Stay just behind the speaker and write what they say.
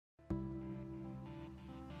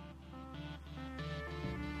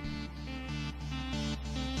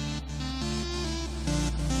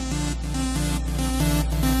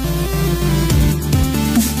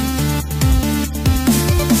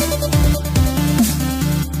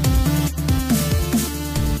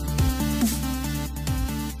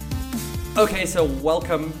Okay, so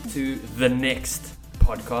welcome to the next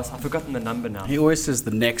podcast. I've forgotten the number now. He always says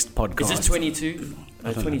the next podcast. Is this 22?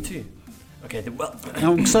 22. Okay, well...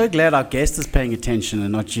 I'm so glad our guest is paying attention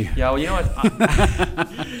and not you. Yeah, well, you know what?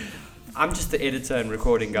 I'm just the editor and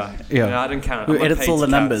recording guy. Yeah. You know, I don't count. Who I'm not edits paid all to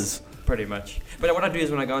the count, numbers. Pretty much. But what I do is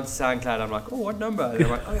when I go onto SoundCloud, I'm like, oh, what number? And I'm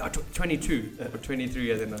like, oh, yeah, 22 or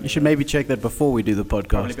 23. And then You should maybe check that before we do the Probably,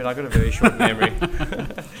 podcast. but I've got a very short memory.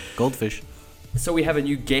 Goldfish. So we have a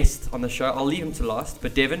new guest on the show. I'll leave him to last.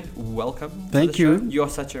 But Devin, welcome. Thank to the you. show. You're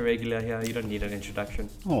such a regular here. You don't need an introduction.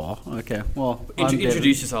 Oh, okay. Well, I'm Introduce Devin.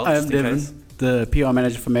 yourself. I'm just in Devin, case. the PR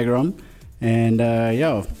manager for Megaron. And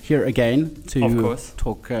here again to Of course.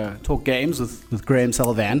 talk games with Graham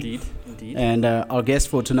Sullivan. Indeed. And our guest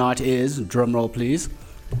for tonight is, drumroll please,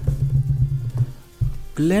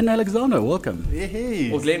 Glenn Alexander. Welcome. Hey.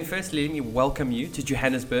 Well, Glenn, firstly, let me welcome you to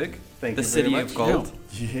Johannesburg, Thank the you city very of much. gold.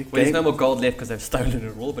 Yeah, Well, there's no more gold left because they've stolen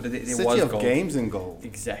it all, but there City was of gold. games and gold.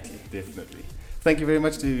 Exactly. Definitely. Thank you very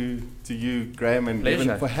much to you, Graham and Pleasure.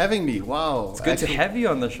 Devin, for having me. Wow. It's good to have you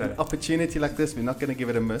on the show. An opportunity like this, we're not going to give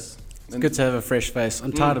it a miss. It's good to have a fresh face.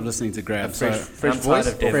 I'm tired of listening to Graham. Fresh, So fresh I'm voice. tired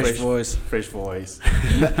of or Devin. fresh voice. Fresh voice.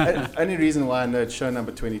 Only reason why I know it's show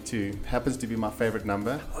number 22 happens to be my favorite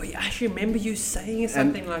number. Oh, yeah, I actually remember you saying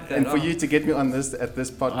something like that. And for Oh. you to get me on this at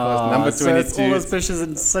this podcast, number 22. So it's all auspicious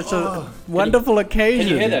and such a Oh. wonderful occasion.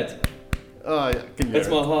 Can you hear that? Oh, yeah, can you That's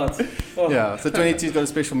hear my it? heart. Oh. Yeah, so 22's got a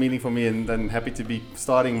special meaning for me, and I'm happy to be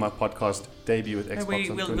starting my podcast debut with Hey, Xbox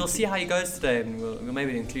on we'll 22. see how he goes today, and we'll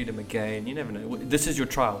maybe include him again. You never know. This is your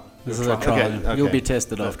trial. This Your is a trial. Okay, You'll okay. be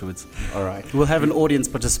tested afterwards. All right. We'll have an audience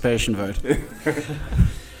participation vote.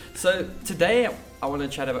 So today I want to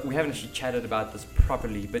chat about, we haven't actually chatted about this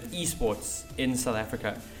properly, but esports in South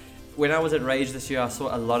Africa. When I was at Rage this year, I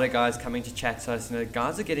saw a lot of guys coming to chat to us. You know,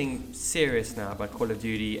 guys are getting serious now about Call of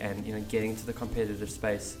Duty and, you know, getting to the competitive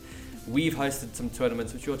space. We've hosted some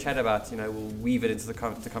tournaments, which we'll chat about. You know, we'll weave it into the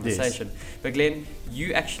conversation. But Glenn,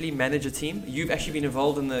 you actually manage a team. You've actually been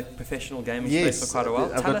involved in the professional gaming space Yes, for quite a while.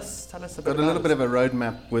 I've Tell got- us a bit Got a about little bit it. of a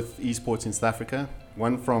roadmap with esports in South Africa.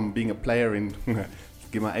 One from being a player in,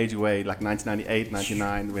 give my age away, like 1998,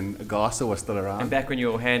 99, when Agasa was still And around. back when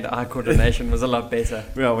your hand-eye coordination was a lot better.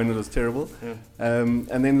 Well, when it was terrible. Yeah. And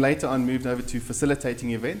then later on moved over to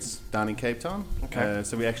facilitating events down in Cape Town. Okay.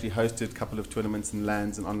 So we actually hosted a couple of tournaments and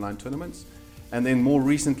LANs and online tournaments. And then more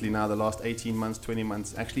recently now, the last 18 months, 20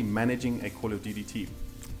 months, actually managing a Call of Duty team.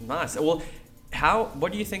 Nice. Well,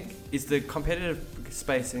 what do you think is the competitive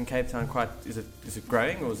space in Cape Town? Is it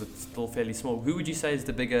growing or is it still fairly small? Who would you say is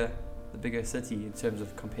the bigger city in terms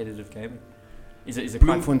of competitive gaming? Is it quite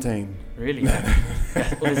Bloemfontein. really? Yeah.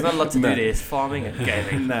 Well, there's not a lot to do No. there. It's farming and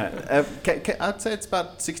gaming. No, I'd say it's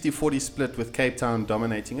about 60-40 split with Cape Town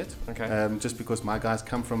dominating it. Okay. Just because my guys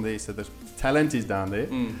come from there, so the talent is down there.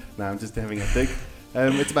 Mm. No, I'm just having a dig.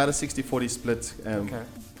 It's about a 60-40 split Okay.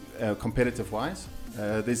 competitive-wise.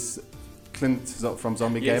 There's Clint from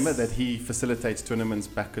Zombie Yes. Gamer that he facilitates tournaments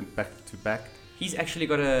back to back. He's actually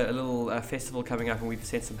got a little festival coming up, and we've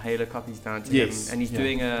sent some Halo copies down to Yes, him. And he's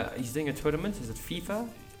yeah. doing a tournament. Is it FIFA?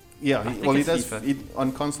 Yeah, I think he it's does. FIFA.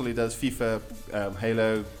 On console, he does FIFA,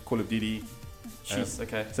 Halo, Call of Duty. Jeez.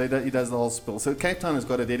 Okay. So he does the whole spill. So Cape Town has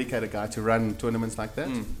got a dedicated guy to run tournaments like that,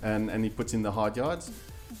 Mm. and he puts in the hard yards.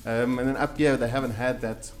 And then up here, they haven't had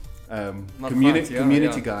that Not community quite, yeah,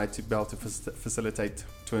 community yeah. guy to be able to facilitate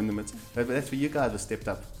tournaments. But that's where you guys have stepped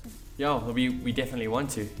up. Yeah, we definitely want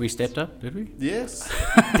to. We stepped up, did we? Yes.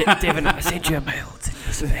 Devin, I sent you a mail.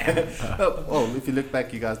 It's in your spam. Well, if you look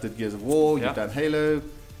back, you guys did Gears of War. Yeah. You've done Halo.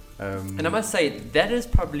 And I must say, that is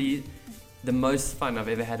probably the most fun I've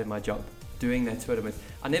ever had in my job, doing that tournament.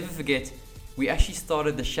 I'll never forget, we actually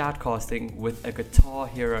started the shoutcasting with a Guitar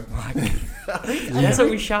Hero mic. And that's what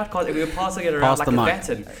we shoutcasted. We were passing it around Pass like the a mic.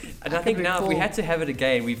 baton. And I think can now if we recall- had to have it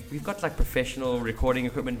again, we've got like professional recording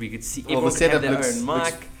equipment. We could see Well, everyone the could have setup their looks, own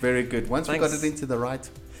looks mic. very good. Once we Thanks. got it into the right,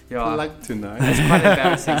 Yeah. I like to know. It's quite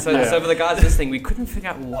embarrassing. So, Yeah. so for the guys listening, we couldn't figure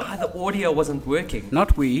out why the audio wasn't working.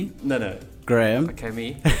 Not we, No. Graham. Okay,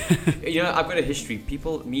 me. You know, I've got a history.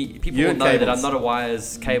 People You all and know that cables. I'm not a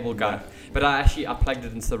wires cable guy. No. But I plugged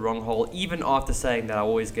it into the wrong hole, even after saying that I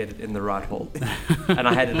always get it in the right hole. And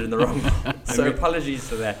I had it in the wrong hole. So apologies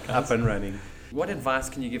for that. guys. Up and running. What advice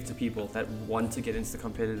can you give to people that want to get into the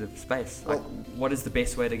competitive space? Like, what is the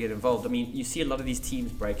best way to get involved? I mean, you see a lot of these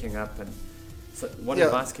teams breaking up, and so what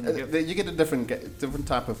advice can you give? You get a different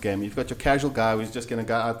type of game. You've got your casual guy who's just going to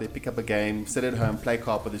go out there, pick up a game, sit at home, play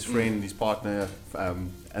carp with his friend, his partner,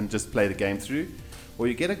 and just play the game through. Or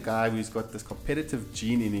you get a guy who's got this competitive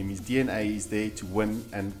gene in him. His DNA is there to win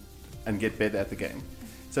and get better at the game.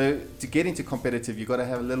 So to get into competitive, you've got to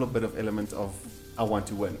have a little bit of element of I want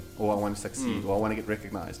to win, or I want to succeed, or I want to get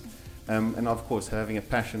recognized. And of course, having a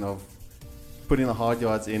passion of putting the hard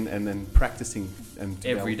yards in and then practicing. And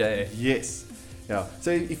Every day. Yes. Yeah.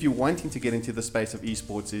 So if you're wanting to get into the space of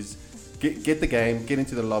esports, is get the game, get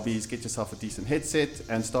into the lobbies, get yourself a decent headset,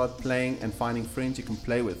 and start playing and finding friends you can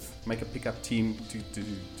play with. Make a pickup team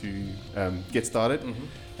to get started,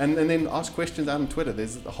 and then ask questions out on Twitter.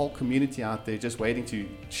 There's a whole community out there just waiting to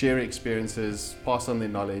share experiences, pass on their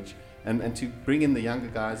knowledge, and to bring in the younger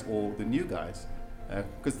guys or the new guys.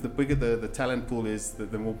 Because the bigger the talent pool is,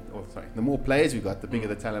 the more players we got, the bigger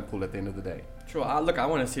the talent pool at the end of the day. Sure. Look, I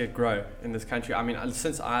want to see it grow in this country. I mean,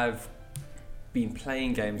 since I've been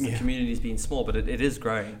playing games, the community's been small, but it is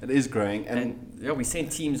growing. It is growing, and we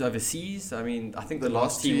sent teams overseas. I mean, I think the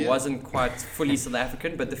last team wasn't quite fully South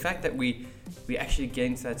African, but the fact that we actually get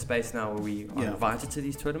into that space now where we are invited to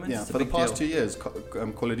these tournaments. Yeah, for the past 2 years,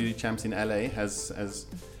 Call of Duty Champs in LA has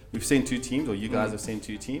we've sent 2 teams, or you guys have sent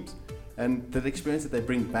 2 teams. And the experience that they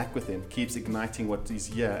bring back with them keeps igniting what is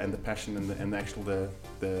here, and the passion and the actual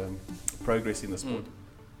the progress in the sport.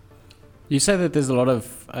 You say that there's a lot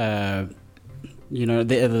of the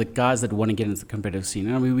guys that want to get into the competitive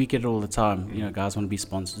scene. I mean, we get it all the time. You know, guys want to be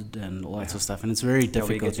sponsored and all that sort of stuff, and it's very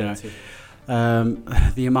difficult.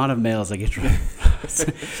 The amount of mails I get.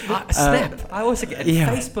 Snap. I also get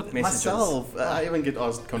Facebook messages. Myself, I even get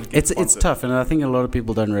asked. It's tough, and I think a lot of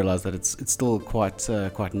people don't realize that it's still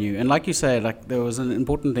quite new. And like you say, like there was an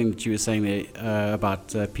important thing that you were saying there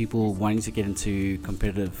about people wanting to get into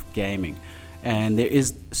competitive gaming. And there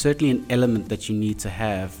is certainly an element that you need to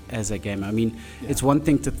have as a gamer. I mean, it's one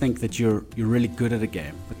thing to think that you're really good at a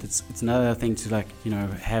game, but it's another thing to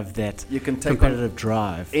have that you can take competitive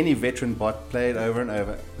drive. Any veteran bot, play it over and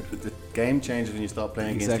over. But the game changes when you start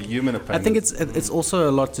playing against a human opponent. I think it's also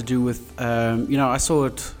a lot to do with I saw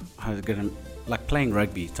it like playing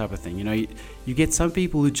rugby type of thing. You know, you get some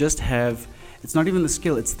people who just have. It's not even the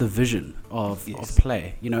skill; it's the vision of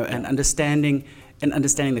play. You know, and understanding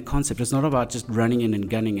the concept. It's not about just running in and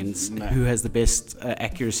gunning and who has the best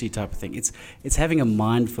accuracy type of thing. It's having a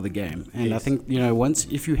mind for the game. And I think, once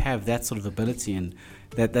if you have that sort of ability, and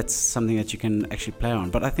that's something that you can actually play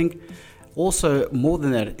on. But I think also more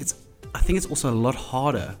than that, I think it's also a lot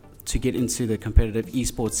harder to get into the competitive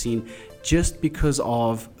esports scene just because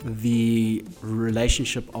of the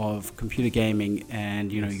relationship of computer gaming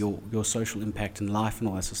and your social impact in life and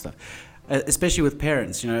all that sort of stuff. Especially with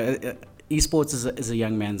parents, esports is a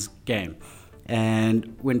young man's game,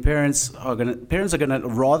 and when parents are gonna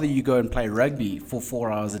rather you go and play rugby for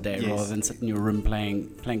 4 hours a day rather than sit in your room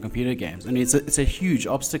playing computer games. I mean, it's a huge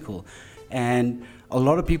obstacle, and a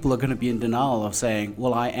lot of people are going to be in denial of saying,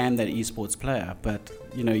 well, I am that esports player, but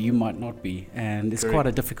you might not be, and it's quite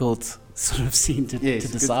a difficult sort of scene to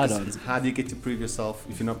decide on. How do you get to prove yourself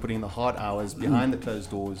if you're not putting the hard hours behind the closed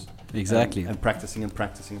doors? Exactly. And practicing and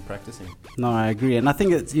practicing and practicing. No, I agree, and I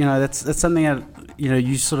think that's something that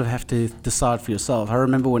you sort of have to decide for yourself. I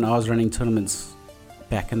remember when I was running tournaments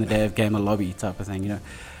back in the day of Gamer Lobby type of thing,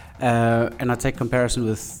 and I take comparison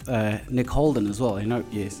with Nick Holden as well.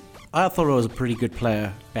 Yes. I thought I was a pretty good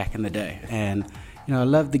player back in the day, and I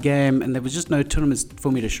loved the game, and there was just no tournaments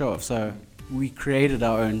for me to show off. So we created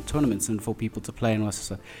our own tournaments and for people to play and all that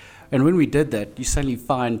stuff. And when we did that, you suddenly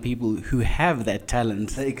find people who have that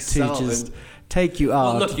talent to just take you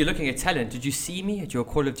out. Well, look, you're looking at talent. Did you see me at your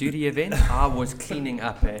Call of Duty event? I was cleaning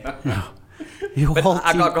up, But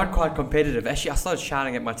I got quite competitive. Actually, I started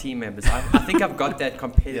shouting at my team members. I think I've got that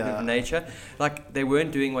competitive nature. Like, they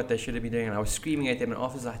weren't doing what they should have been doing, and I was screaming at them. And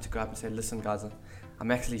afterwards, I had to go up and say, "Listen, guys,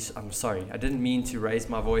 I'm sorry. I didn't mean to raise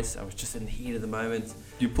my voice. I was just in the heat of the moment."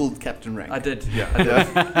 You pulled captain rank. I did. Yeah. I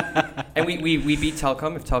did. And we beat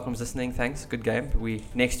Telkom. If Telkom's listening, thanks. Good game.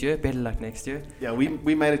 Better luck next year. Yeah,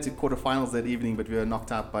 we made it to quarterfinals that evening, but we were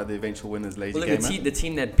knocked out by the eventual winners, Lazy Gamer. The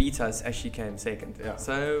team that beat us actually came second. Yeah.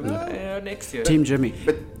 So next year. Team Jimmy.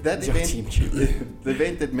 But that event, the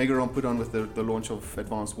event that Megaron put on with the launch of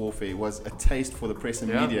Advanced Warfare was a taste for the press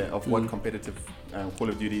and media of what competitive Call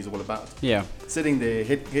of Duty is all about. Yeah. Sitting there,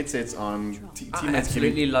 headsets on. I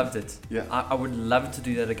absolutely loved it. Yeah. I would love to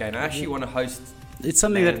do that again. I actually want to host. It's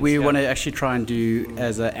something that we want to actually try and do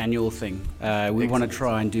as an annual thing. We want to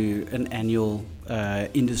try and do an annual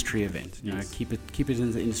industry event. Keep it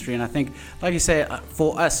in the industry. And I think, like you say,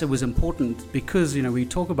 for us it was important because we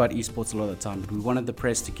talk about esports a lot of the time, but we wanted the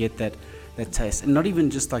press to get that taste, and not even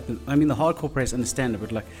just like the hardcore press understand it,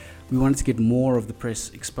 but like we wanted to get more of the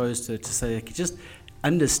press exposed to it, to say just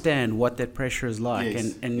understand what that pressure is like,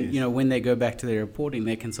 Yes, and yes. you know, when they go back to their reporting,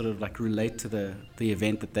 they can sort of like relate to the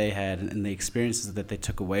event that they had and the experiences that they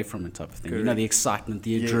took away from it, type of thing. You know, Correct. the excitement,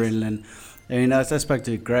 the Yes. adrenaline. I mean, I spoke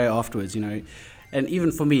to Gray afterwards, you know, and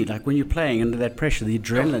even for me, like when you're playing under that pressure, the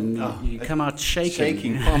adrenaline, you come out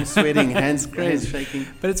shaking. palms sweating, hands Crazy. shaking.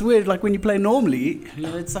 But it's weird, like when you play normally, you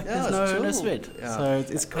know, it's like Yeah, there's it's no chill. sweat. Yeah. So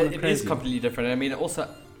it's kind of It crazy. is completely different. I mean, also,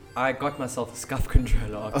 I got myself a scuff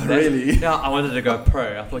controller. After Oh, that. really? Yeah, I wanted to go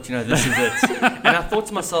pro. I thought, you know, this is it. And I thought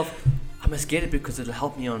to myself, I must get it because it'll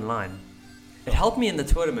help me online. It helped me in the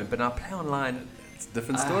tournament, but now I play online. It's a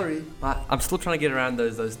different story. I'm still trying to get around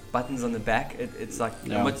those buttons on the back. It's like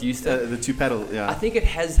Yeah. I'm not used to. The two paddle, yeah. I think it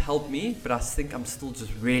has helped me, but I think I'm still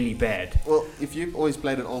just really bad. Well, if you've always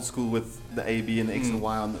played it old school with the A, B, and the X and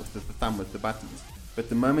Y on the thumb with the buttons, but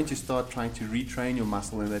the moment you start trying to retrain your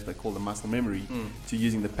muscle, and that they call the muscle memory, to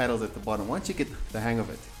using the paddles at the bottom, once you get the hang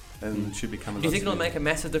of it, then it should become a lot Do you think it'll smoother. make a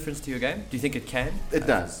massive difference to your game? Do you think it can? It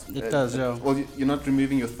does. It does, yeah. Well, you're not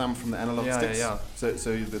removing your thumb from the analog Yeah, sticks. yeah,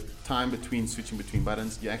 So the time between switching between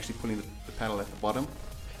buttons, you're actually pulling the paddle at the bottom.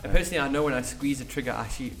 And personally, I know when I squeeze a trigger,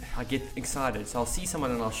 I get excited. So I'll see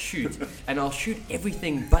someone and I'll shoot, and I'll shoot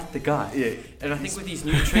everything but the guy. Yeah. And I think with these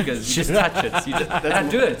new triggers, you just touch it. And I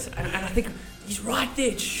do it, and I think he's right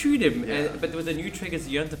there. Shoot him. Yeah. But with the new triggers,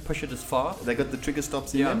 you don't have to push it as far. They got the trigger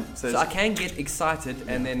stops in Yeah. them. So I can get excited,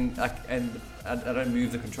 and then I don't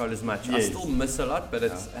move the control as much. I Yes. still miss a lot, but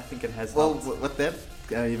it's. I think it has Well, helped. what that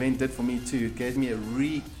event did for me too, it gave me a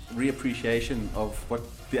reappreciation of what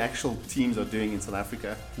the actual teams are doing in South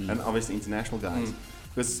Africa, and obviously international guys.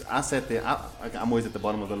 Because I sat there, I'm always at the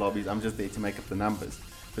bottom of the lobbies, I'm just there to make up the numbers.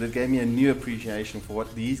 But it gave me a new appreciation for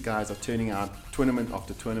what these guys are turning out tournament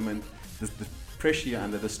after tournament, the pressure you're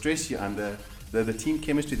under, the stress you're under, the team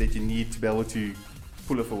chemistry that you need to be able to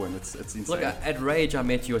pull off a win. It's insane. Look, at Rage, I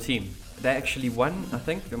met your team. They actually won, I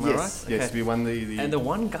think. Am I yes, right? yes, we won the And the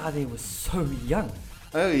one guy there was so young.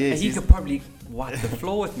 oh yes, And he he's- could probably wipe the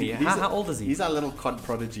floor with me. He's How old is he? He's our little COD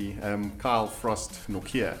prodigy, Kyle Frost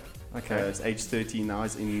Nokia. Okay. He's age 13 now.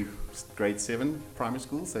 He's in grade 7 primary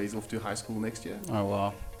school, so he's off to high school next year. Oh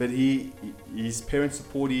wow. But his parents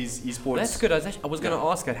support his esports. That's good. I was going to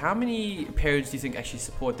ask it. How many parents do you think actually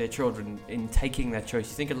support their children in taking that choice?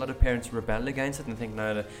 Do you think a lot of parents rebel against it and think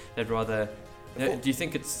no, they'd rather? Do you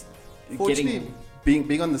think it's Fortunately, getting?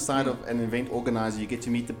 being on the side of an event organizer, you get to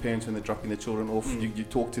meet the parents when they're dropping their children off. You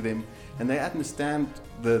talk to them, and they understand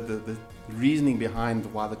the reasoning behind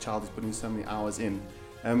why the child is putting so many hours in.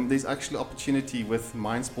 There's actually opportunity with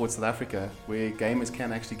Mind Sports South Africa where gamers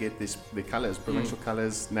can actually get their colours, provincial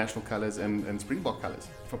colours, national colours, and Springbok colours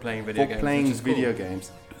For playing video for games. playing which is cool. video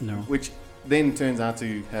games, No. which then turns out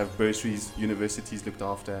to have bursaries, universities looked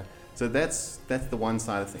after. So that's the one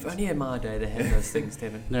side of If things. only in my day they had those things,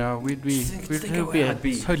 Devin. No, we'd be Think we'd of be where a I'd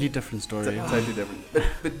be. totally different story. Totally different.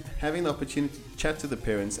 But having the opportunity to chat to the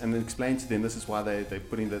parents and then explain to them this is why they're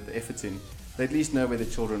putting the efforts in, they at least know where their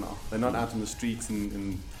children are. They're not out on the streets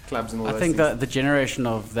and clubs and all I those think things. that the generation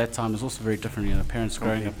of that time is also very different. You know, parents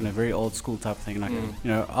growing up Completely. in a very old school type of thing. Like, you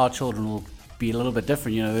know, our children will be a little bit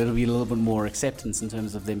different. You know, there'll be a little bit more acceptance in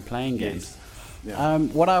terms of them playing games. Yes. Yeah.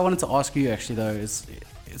 What I wanted to ask you actually though is,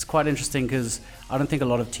 it's quite interesting because I don't think a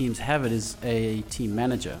lot of teams have it as a team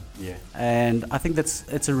manager. Yeah. And I think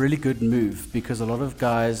it's a really good move because a lot of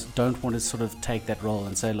guys don't want to sort of take that role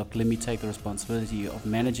and say, look, let me take the responsibility of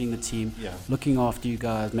managing the team, Yeah. looking after you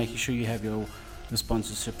guys, making sure you have your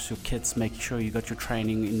sponsorships, your kits, making sure you got your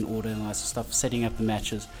training in order and all that sort of stuff, setting up the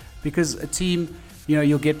matches. Because a team, you know,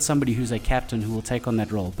 you'll get somebody who's a captain who will take on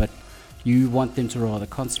that role, but you want them to rather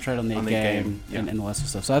concentrate on their game, yeah. and all that sort of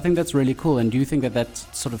stuff. So I think that's really cool. And do you think that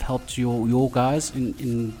sort of helped your guys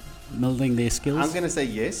in building their skills? I'm going to say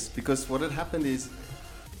yes, because what had happened is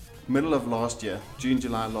middle of last year, June,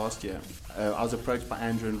 July last year, I was approached by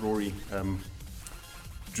Andrew and Rory,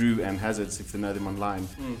 Drew and Hazards, if they know them online,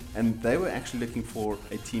 and they were actually looking for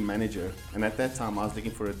a team manager. And at that time, I was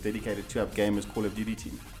looking for a dedicated 2-up gamers Call of Duty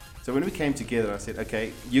team. So when we came together, I said,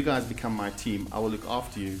 okay, you guys become my team. I will look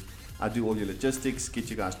after you. I'll do all your logistics, get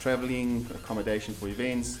you guys traveling, accommodation for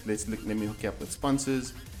events. Let me hook you up with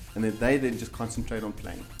sponsors. And then they just concentrate on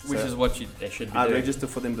playing. Which So is what they should be I doing. register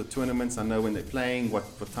for them the tournaments. I know when they're playing, what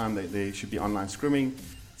time they should be online scrimming.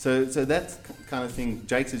 So that kind of thing.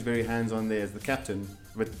 Jakes is very hands-on there as the captain,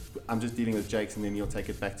 but I'm just dealing with Jakes, and then he'll take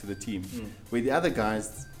it back to the team. Where the other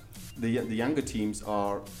guys, the younger teams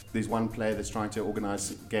are, there's one player that's trying to organize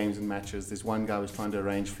games and matches. There's one guy who's trying to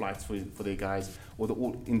arrange flights for their guys, or they're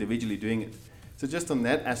all individually doing it. So just on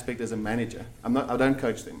that aspect as a manager, I don't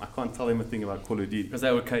coach them. I can't tell them a thing about Call of Duty. Because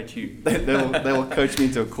they will coach you. they will coach me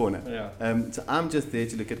into a corner. Yeah. So I'm just there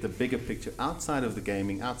to look at the bigger picture outside of the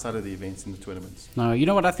gaming, outside of the events and the tournaments. No, you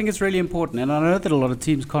know what? I think it's really important, and I know that a lot of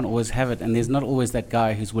teams can't always have it, and there's not always that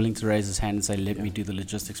guy who's willing to raise his hand and say, "Let me do the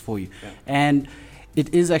logistics for you." Yeah. And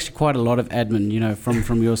it is actually quite a lot of admin,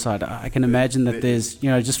 from your side. I can imagine that there's,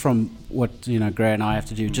 just from what, Gray and I have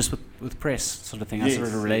to do, just with press sort of thing. Yes, I sort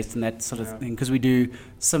of relate to that sort of thing, because we do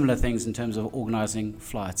similar things in terms of organising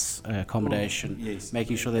flights, accommodation,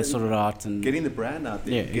 making sure they're sorted out. And getting the brand out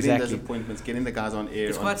there, getting those appointments, getting the guys on air.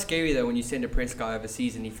 It's quite scary though when you send a press guy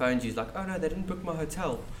overseas and he phones you, he's like, "Oh no, they didn't book my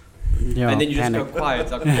hotel." Yeah, and then you panic. just go quiet.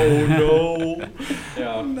 It's like, oh no.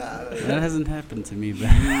 Yeah. That hasn't happened to me, but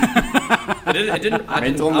it didn't. I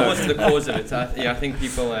wasn't the cause of it. I think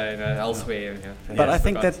people elsewhere. But I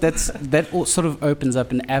think that all sort of opens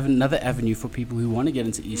up another avenue for people who want to get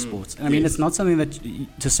into esports. And I mean, it's not something that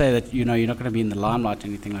to say that you're not going to be in the limelight or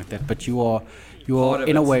anything like that, but you are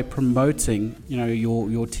in a way promoting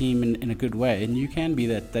your team in a good way, and you can be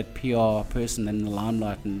that PR person in the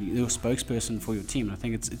limelight and your spokesperson for your team. I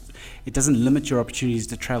think it doesn't limit your opportunities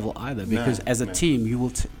to travel either, because as a team you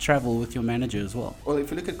will travel with your manager as well. Well,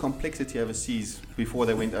 if you look at complexity overseas, before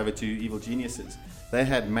they went over to Evil Geniuses, they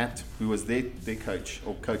had Matt, who was their coach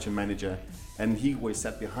and manager, and he always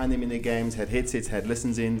sat behind them in their games, had headsets, had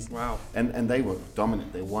listens-ins. Wow. And they were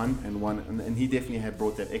dominant. They won, and he definitely had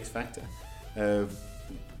brought that X factor.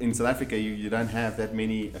 In South Africa, you don't have that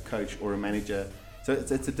many, a coach or a manager, so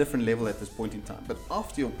it's a different level at this point in time. But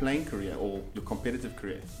after your playing career or your competitive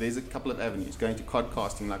career, there's a couple of avenues: going to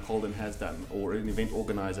codcasting like Holden has done, or an event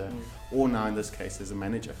organizer, or now in this case as a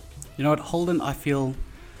manager. You know what, Holden, I feel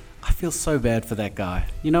so bad for that guy.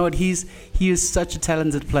 You know what, he is such a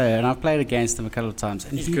talented player, and I've played against him a couple of times,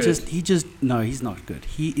 and he's not good.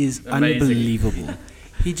 He is amazing. Unbelievable.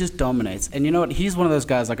 He just dominates. And you know what, he's one of those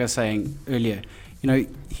guys, like I was saying earlier,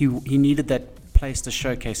 he needed that place to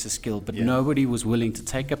showcase his skill, but nobody was willing to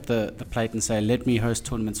take up the plate and say, "Let me host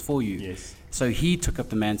tournaments for you." Yes. So he took up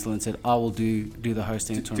the mantle and said, "I will do the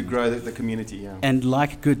hosting of tournaments." To grow the community, yeah. And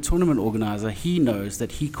like a good tournament organizer, he knows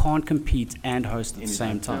that he can't compete and host at the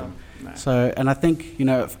same time. No. So, and I think,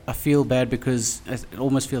 I feel bad because it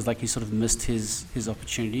almost feels like he sort of missed his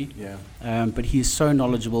opportunity. Yeah. But he's so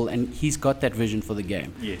knowledgeable, and he's got that vision for the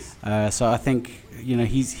game. Yes. So I think,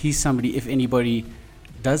 he's somebody, if anybody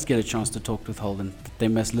does get a chance to talk with Holden, they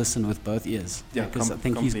must listen with both ears. Yeah, because I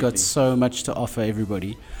think he's got so much to offer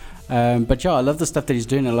everybody. But I love the stuff that he's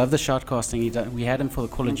doing. I love the shoutcasting. We had him for the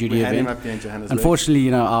Call of Duty event. We had him up here in Johannesburg.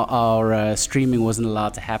 Unfortunately, our streaming wasn't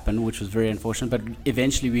allowed to happen, which was very unfortunate. But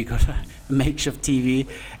eventually, we got a makeshift TV,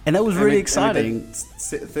 and that was really exciting.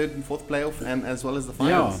 Third and fourth playoff, and as well as the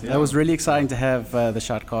finals. Yeah, that was really exciting to have the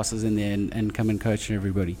shoutcasters in there and come and coach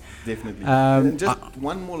everybody. Definitely. And just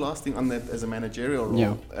one more last thing on that as a managerial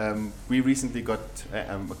role. Yeah. We recently got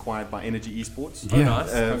acquired by Energy Esports. Yeah.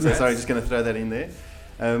 Nice. Sorry, just going to throw that in there.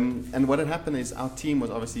 And what had happened is our team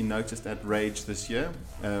was obviously noticed at Rage this year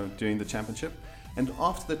during the championship. And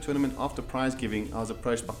after the tournament, after prize giving, I was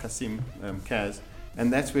approached by Kasim Kaz,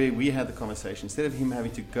 and that's where we had the conversation. Instead of him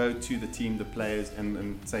having to go to the team, the players,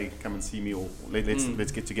 and say, "Come and see me," or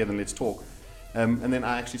let's get together and let's talk. And then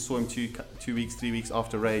I actually saw him 3 weeks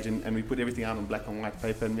after Rage, and we put everything out on black and white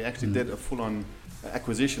paper, and we actually did a full-on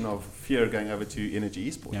acquisition of Fear going over to Energy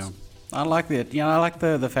Esports. Yeah. I like that. I like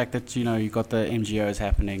the fact that you got the MGOs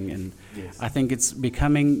happening, and I think it's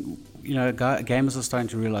becoming. Gamers are starting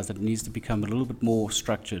to realize that it needs to become a little bit more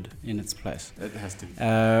structured in its place. It has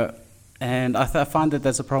to. And I find that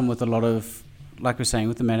that's a problem with a lot of, like we're saying,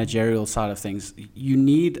 with the managerial side of things. You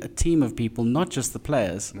need a team of people, not just the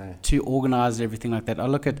players, to organize everything like that. I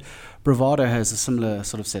look at Bravado has a similar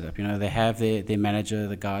sort of setup. They have their manager,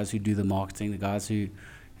 the guys who do the marketing, the guys who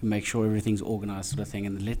make sure everything's organized, sort of thing,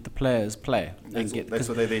 and let the players play. That's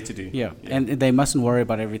what they're there to do. Yeah, and they mustn't worry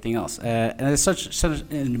about everything else. And there's such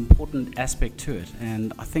an important aspect to it.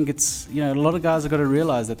 And I think it's, a lot of guys have got to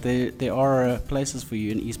realize that there are places for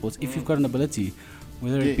you in esports if you've got an ability,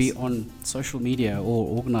 whether it be on social media or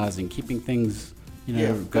organizing, keeping things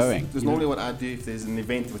going. Because normally what I do, if there's an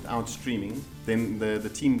event without streaming, then the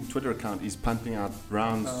team Twitter account is pumping out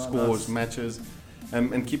rounds, scores, matches.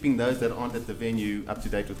 And keeping those that aren't at the venue up to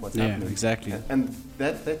date with what's happening. Yeah, exactly. And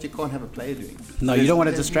that you can't have a player doing. No, you don't want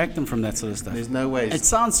to distract them from that sort of stuff. There's no way. It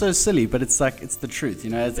sounds so silly, but it's the truth,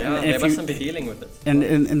 they mustn't be dealing with it.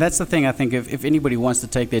 And that's the thing, I think, if anybody wants to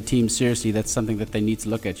take their team seriously, that's something that they need to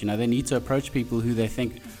look at. They need to approach people who they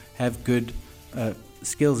think have good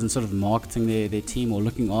skills in sort of marketing their team or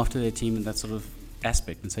looking after their team and that sort of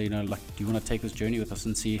aspect and say, like, do you want to take this journey with us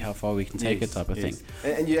and see how far we can take it, type of thing.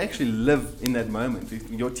 And you actually live in that moment. If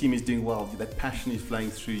your team is doing well, that passion is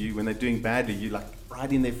flowing through you. When they're doing badly, you like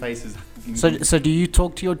right in their faces. So do you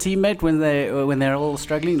talk to your teammate when they're all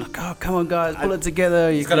struggling? Like, oh, come on, guys, pull it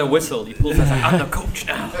together. He's got a whistle. He pulls us like, I'm the coach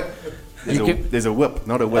now. There's a whip,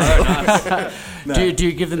 not a whistle. No. Do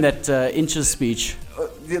you give them that inches speech?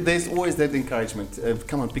 There's always that encouragement.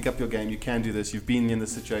 Come on, pick up your game. You can do this. You've been in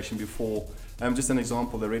this situation before. Just an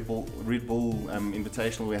example, the Red Bull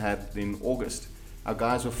Invitational we had in August. Our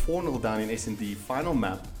guys were 4-0 down in S&D final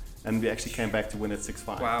map, and we actually came back to win at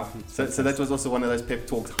 6-5. Wow. So that was also one of those pep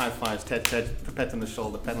talks, high fives, pat on the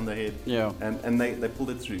shoulder, pat on the head. Yeah. And they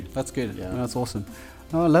pulled it through. That's good. Yeah. That's awesome.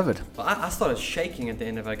 Oh, I love it. Well, I started shaking at the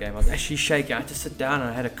end of our game. I was actually shaking. I had to sit down and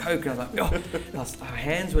I had a Coke. And I was like, our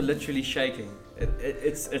hands were literally shaking.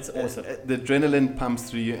 It's awesome. The adrenaline pumps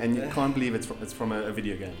through you, and you can't believe it's from a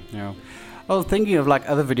video game. Yeah. I was thinking of like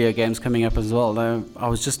other video games coming up as well. I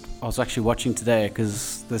was actually watching today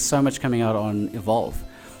because there's so much coming out on Evolve.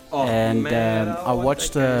 Oh, and man, I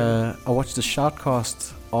watched the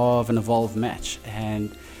shoutcast of an Evolve match,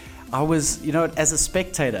 and I was, as a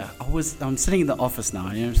spectator, I'm sitting in the office now.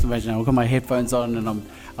 Just imagine I've got my headphones on and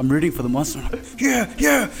I'm rooting for the monster. I'm like,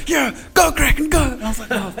 yeah, go Kraken, go! And I was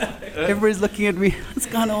like, oh, everybody's looking at me. It's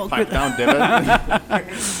kind of awkward. Pipe down, Devin.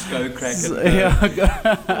 Go Kraken. So,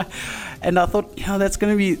 yeah, and I thought, that's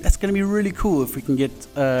gonna be really cool if we can get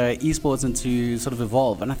esports into sort of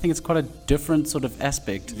Evolve. And I think it's quite a different sort of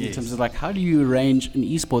aspect in terms of like, how do you arrange an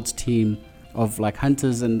esports team of like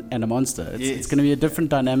hunters and a monster? It's going to be a different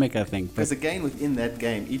dynamic, I think. Because again, within that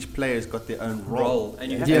game, each player's got their own role.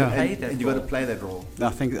 And you have to play that. And you got to play that role. I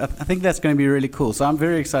think that's going to be really cool. So I'm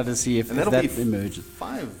very excited to see if that emerges.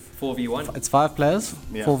 4v1. It's 5 players,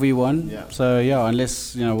 4v1. Yeah. So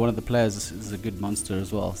unless one of the players is a good monster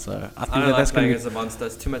as well. So I think that's going to be as a monster.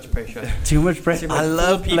 It's too much pressure. Too much pressure. I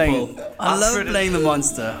love playing. I love playing the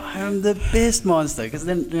monster. I'm the best monster because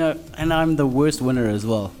then and I'm the worst winner as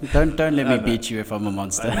well. Don't let me beat you if I'm a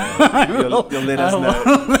monster. You'll let us know.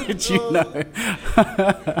 I'll let you know.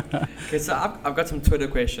 Okay, so I've got some Twitter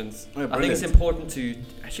questions. I think it's important to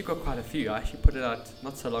actually got quite a few. I actually put it out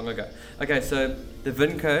not so long ago. Okay, so the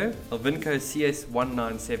Vinco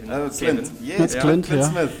CS1977. Oh, Clint. Yes, Clint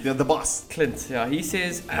Smith, the boss. Clint, yeah. He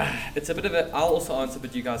says, it's a bit of a, I'll also answer,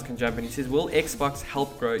 but you guys can jump in. He says, will Xbox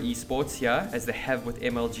help grow esports here as they have with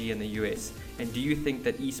MLG in the US? And do you think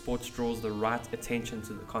that esports draws the right attention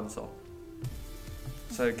to the console?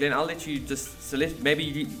 So Glenn, I'll let you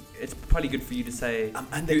it's probably good for you to say. I'm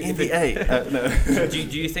under NDA. No. do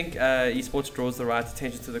you think esports draws the right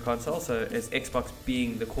attention to the console? So is Xbox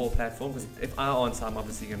being the core platform? Because if I answer, I'm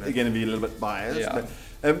obviously going to be a little bit biased. Yeah.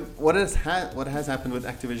 But, what has happened with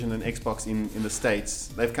Activision and Xbox in the States?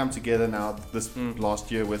 They've come together now this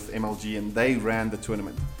last year with MLG, and they ran the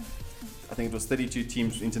tournament. I think it was 32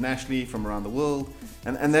 teams internationally from around the world,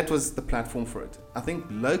 and that was the platform for it. I think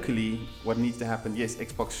locally, what needs to happen, yes,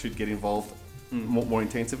 Xbox should get involved more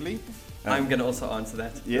intensively. I'm going to also answer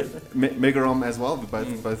that. Yeah, Megarom as well,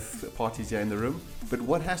 both parties here in the room. But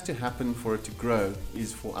what has to happen for it to grow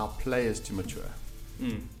is for our players to mature.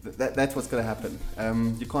 That's what's going to happen.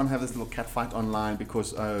 You can't have this little cat fight online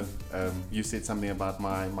because you said something about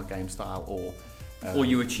my game style or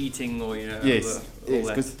you were cheating, or yes,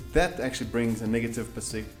 because that actually brings a negative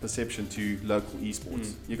perception to local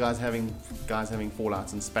esports. You guys having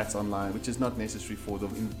fallouts and spats online, which is not necessary for the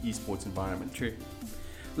esports environment. True.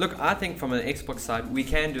 Look, I think from an Xbox side, we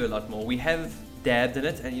can do a lot more. We have dabbed in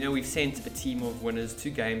it, and we've sent a team of winners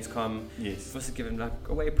to Gamescom. Yes, we've given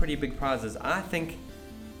away pretty big prizes. I think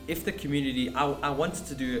if the community, I wanted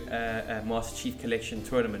to do a Master Chief Collection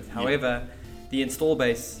tournament. However, the install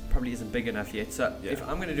base probably isn't big enough yet. So if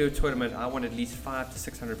I'm going to do a tournament, I want at least 500 to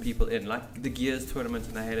 600 people in, like the Gears tournament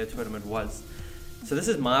and the Halo tournament was. So this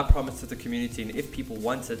is my promise to the community, and if people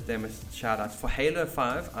want it, they must shout out. For Halo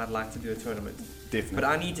 5, I'd like to do a tournament. Definitely. But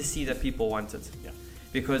I need to see that people want it. Yeah.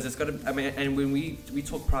 Because it's got to, and when we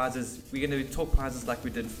talk prizes, we're going to talk prizes like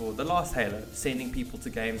we did for the last Halo, sending people to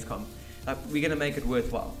Gamescom. We're going to make it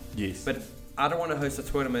worthwhile. Yes. But I don't want to host a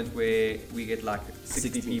tournament where we get like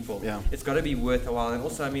 60 people. Yeah. It's got to be worthwhile. And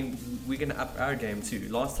also, we're going to up our game too.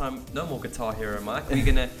 Last time, no more Guitar Hero, Mike. We're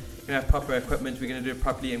going to have proper equipment. We're going to do it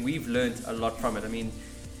properly. And we've learned a lot from it.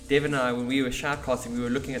 Dev and I, when we were shoutcasting, we were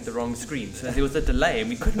looking at the wrong screen. So there was a delay and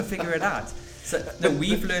we couldn't figure it out. So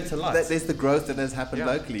we've learned a lot. There's the growth that has happened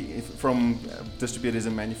locally from distributors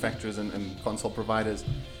and manufacturers and console providers.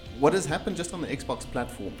 What has happened just on the Xbox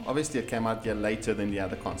platform? Obviously, it came out later than the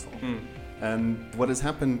other console. And what has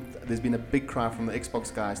happened, there's been a big cry from the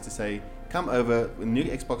Xbox guys to say, come over, when new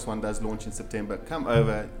Xbox One does launch in September, come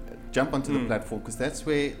over, jump onto the platform, because that's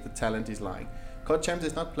where the talent is lying. COD Champs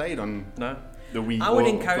is not played on the Wii. I would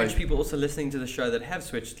encourage people also listening to the show that have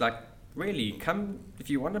switched, like, really, come, if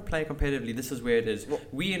you want to play competitively, this is where it is.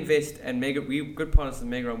 We invest, and we good partners with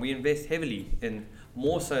Megaron, we invest heavily in,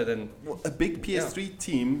 more so than... a big PS3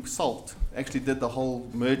 team, Salt, actually did the whole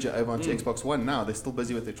merger over onto Xbox One now. They're still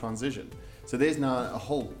busy with their transition. So there's now a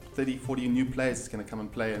whole 30, 40 new players that's going to come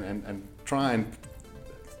and play and try and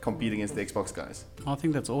compete against the Xbox guys. I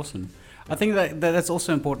think that's awesome. I think that's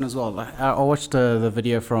also important as well. I watched the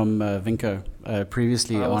video from Vinko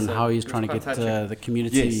previously on how he's trying to get the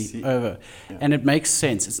community over. Yeah. And it makes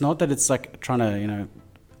sense. It's not that it's like trying to,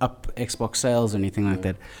 up Xbox sales or anything like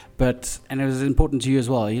that. But, and it was important to you as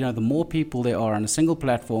well, the more people there are on a single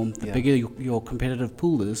platform, the bigger your competitive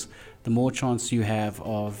pool is, the more chance you have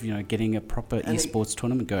of, getting a proper esports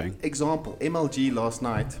tournament going. Example, MLG last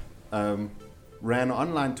night ran an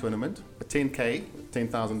online tournament, a 10K,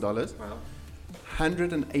 $10,000. Wow.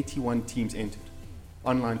 181 teams entered.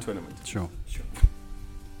 Online tournament. Sure.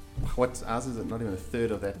 What's ours is not even a third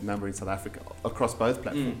of that number in South Africa across both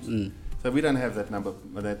platforms. So we don't have that number,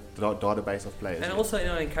 that database of players. And also,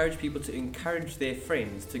 I encourage people to encourage their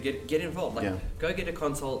friends to get involved. Go get a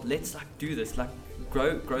console. Let's do this.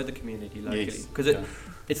 Grow the community locally, because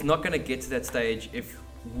it's not going to get to that stage if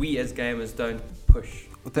we as gamers don't push.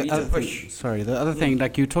 The other thing,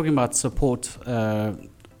 like you're talking about support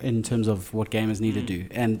in terms of what gamers need to do,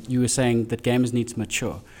 and you were saying that gamers need to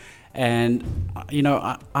mature. And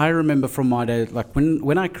I remember from my day, like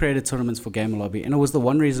when I created tournaments for Gamer Lobby, and it was the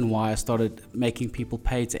one reason why I started making people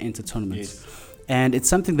pay to enter tournaments. And it's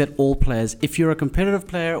something that all players, if you're a competitive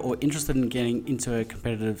player or interested in getting into a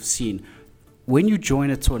competitive scene, when you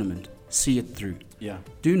join a tournament, see it through.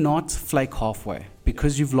 Do not flake halfway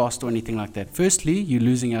because you've lost or anything like that. Firstly, you're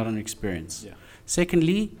losing out on experience.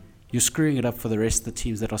 Secondly, you're screwing it up for the rest of the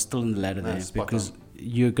teams that are still in the ladder there, because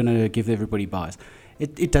you're going to give everybody buys.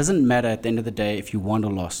 It doesn't matter at the end of the day if you won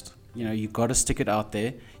or lost. You've got to stick it out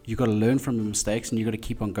there. You've got to learn from your mistakes, and you've got to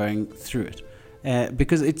keep on going through it.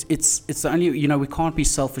 Because it's the only, we can't be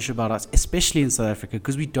selfish about us, especially in South Africa,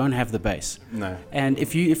 because we don't have the base. No. And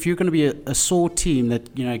if you're going to be a sore team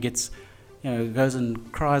that gets, goes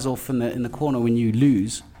and cries off in the corner when you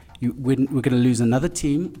lose, we're going to lose another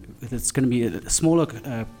team. It's going to be a smaller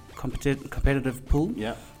competitive pool.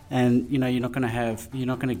 And you're not going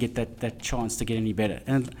to get that chance to get any better.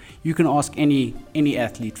 And you can ask any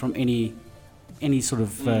athlete from any sort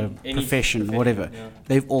of profession, whatever.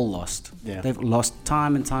 They've all lost. They've lost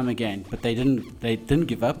time and time again, but they didn't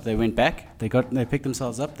give up. They went back. They picked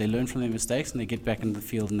themselves up. They learned from their mistakes, and they get back into the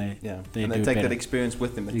field, and they take that experience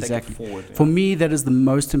with them and take it forward. For me, that is the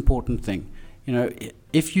most important thing.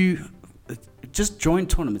 If you just join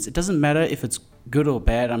tournaments, it doesn't matter if it's good or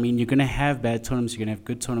bad. I mean, you're going to have bad tournaments, you're going to have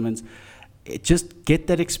good tournaments. Just get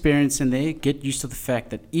that experience in there. Get used to the fact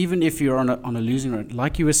that even if you're on a losing run,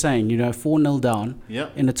 like you were saying, 4-0 down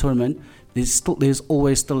in a tournament, there's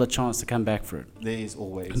always still a chance to come back for it. There is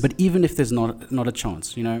always. But even if there's not a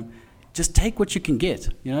chance, just take what you can get.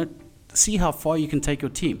 See how far you can take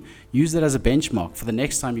your team. Use that as a benchmark for the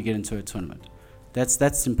next time you get into a tournament. That's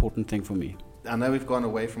the important thing for me. I know we've gone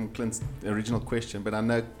away from Clint's original question, but I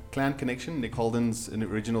know Clan Connection, Nick Holden's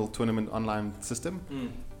original tournament online system.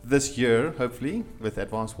 This year, hopefully, with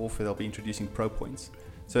Advanced Warfare, they'll be introducing Pro Points.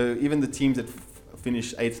 So even the teams that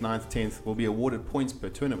finish 8th, 9th, 10th will be awarded points per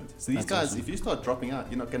tournament. So these guys, if you start dropping out,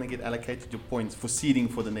 you're not going to get allocated your points for seeding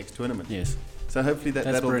for the next tournament. Yes. So hopefully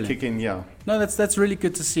that'll kick in, No, that's really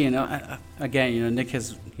good to see. And again, Nick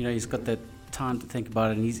has, he's got that time to think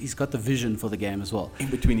about it, and he's got the vision for the game as well. In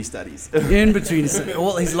between his studies.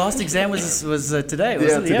 Well, his last exam was today,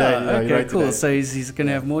 wasn't it? Today. Okay, cool. Today. So he's going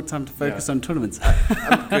to have more time to focus on tournaments.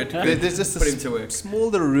 Good. There's just a small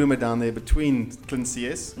little rumor down there between Clint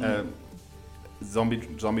CS,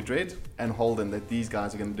 Zombie Dread, and Holden that these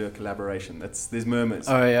guys are going to do a collaboration. There's murmurs.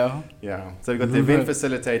 Oh yeah. Yeah. So you got the event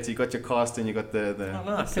facilitator, you got your cast, and you got the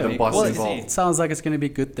boss involved. It sounds like it's going to be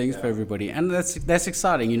good things for everybody, and that's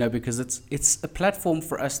exciting, because it's a platform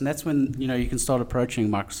for us, and that's when you can start approaching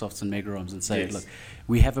Microsofts and Megaroms and say, look,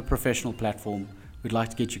 we have a professional platform. We'd like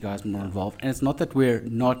to get you guys more involved, and it's not that we're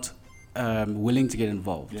not willing to get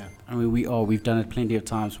involved. I mean, we are. We've done it plenty of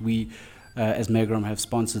times. We. As Megarom have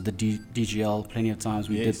sponsored the DGL plenty of times.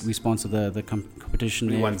 We sponsored the competition.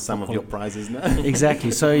 We won some of your prizes now.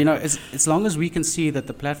 Exactly. So as long as we can see that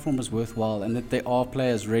the platform is worthwhile and that there are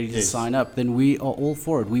players ready to sign up, then we are all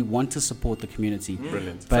for it. We want to support the community.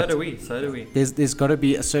 Brilliant. But so do we. There's got to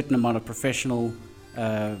be a certain amount of professional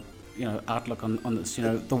outlook on this.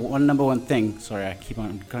 The number one thing. Sorry, I keep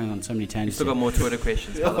on going on so many You tangents. still got more Twitter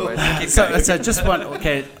questions, by the way. So just one.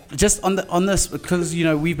 Okay, just on this, because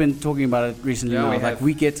we've been talking about it recently. Yeah, now,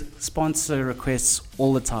 we get sponsor requests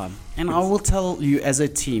all the time, and I will tell you, as a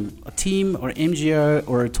team or MGO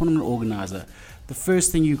or a tournament organizer, the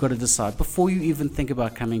first thing you've got to decide before you even think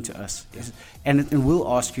about coming to us is, and we'll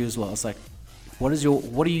ask you as well. It's like, what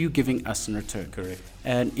are you giving us in return? Correct.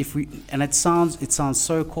 And it sounds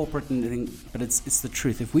so corporate but it's the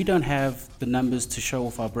truth. If we don't have the numbers to show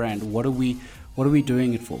off our brand, what are we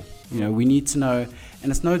doing it for? We need to know,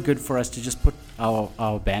 and it's no good for us to just put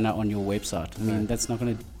our banner on your website. I mean, that's not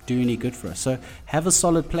going to do any good for us. So have a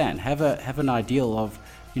solid plan. Have an ideal of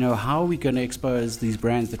how are we going to expose these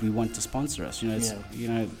brands that we want to sponsor us?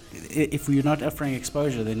 If we're not offering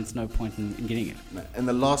exposure, then it's no point in getting it. And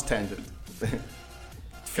the last tangent.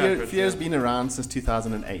 Fear's been around since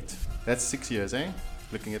 2008. That's 6 years,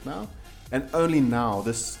 looking at now. And only now,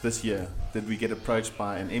 this year, did we get approached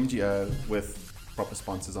by an MGO with proper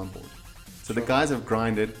sponsors on board. So the guys have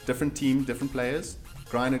grinded, different team, different players,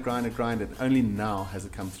 grinded. Only now has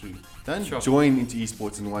it come through. Don't join into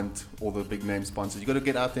esports and want all the big name sponsors. You got to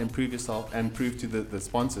get out there and prove yourself and prove to the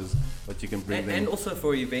sponsors that you can bring them. And also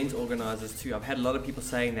for event organizers too. I've had a lot of people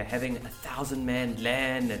saying they're having 1,000-man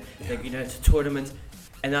LAN and it's a tournament.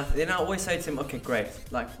 And then I always say to them, okay, great.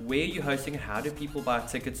 Like, where are you hosting it? How do people buy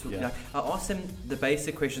tickets? Yeah. Like, I ask them the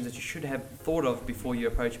basic questions that you should have thought of before you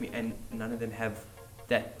approach me, and none of them have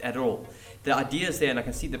that at all. The idea is there, and I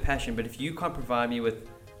can see the passion, but if you can't provide me with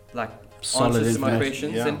solid answers to my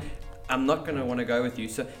information, questions, then I'm not going to want to go with you.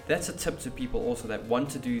 So that's a tip to people also that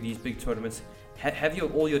want to do these big tournaments. Have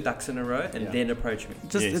all your ducks in a row and then approach me.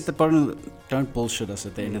 Just at the bottom, don't bullshit us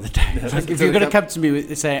at the end of the day. If you're going to come to me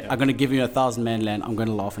and say, I'm going to give you 1,000-man LAN, I'm going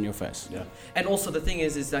to laugh in your face. Yeah. And also the thing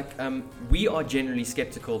is we are generally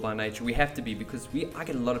skeptical by nature. We have to be, because I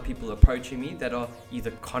get a lot of people approaching me that are either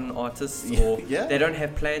con artists or they don't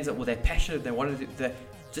have plans, or they're passionate, they want to do,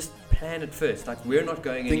 just plan it first. Like, we're not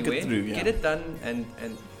going anywhere. It through, Get it done and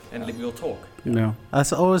we'll talk. No, I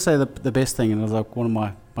always say the best thing, and it was like one of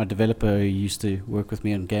my developer who used to work with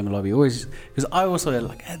me on Gamer Lobby, always, because I also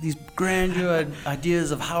had these grandeur ideas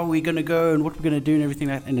of how are we going to go and what we're going to do and everything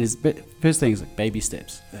like that. And his first thing is baby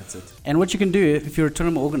steps. That's it. And what you can do if you're a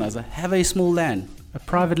tournament organizer, have a small LAN, a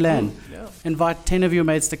private LAN. Invite 10 of your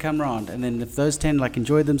mates to come around, and then if those 10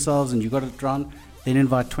 enjoy themselves and you got it run, then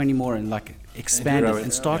invite 20 more and expand it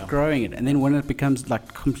and start growing it. And then when it becomes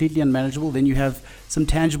completely unmanageable, then you have some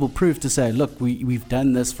tangible proof to say, look, we've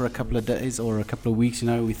done this for a couple of days or a couple of weeks,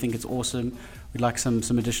 we think it's awesome, we'd like some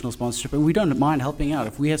additional sponsorship, and we don't mind helping out.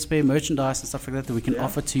 If we have spare merchandise and stuff like that we can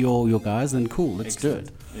offer to your guys, then cool, let's do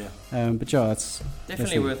it. But it's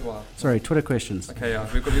definitely worthwhile. Sorry, Twitter questions. Okay,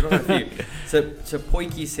 we've got a few. So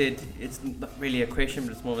Poiki said, it's not really a question,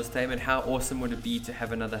 but it's more of a statement. How awesome would it be to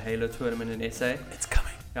have another Halo tournament in SA? It's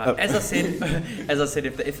coming. As I said,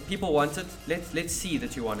 if people want it, let's see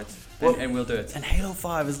that you want it, and we'll do it. And Halo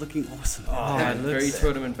 5 is looking awesome. Very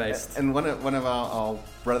tournament based. And one of our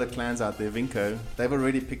brother clans out there, Vinco, they've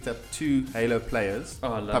already picked up 2 Halo players,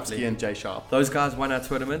 Pupsky and J Sharp. Those guys won our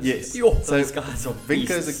tournament. Yes. Those guys are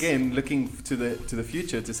Vinco's beasts. again looking to the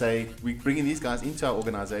future to say we're bringing these guys into our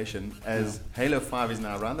organization as Halo 5 is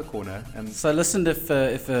now around the corner. And so listen, if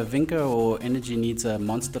Vinco or Energy needs a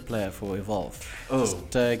monster player for Evolve,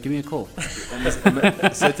 just give me a call.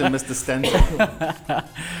 Certain Mr. Stanton.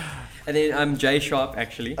 And then Jay Sharp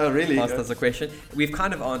actually asked us a question. We've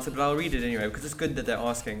kind of answered, but I'll read it anyway because it's good that they're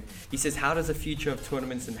asking. He says, how does the future of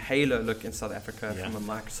tournaments in Halo look in South Africa from a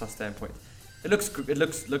Microsoft standpoint? It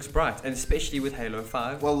looks bright, and especially with Halo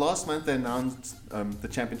 5. Well, last month they announced the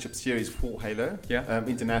championship series for Halo,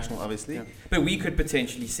 international obviously. Yeah. But we could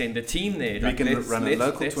potentially send a team there. We can run a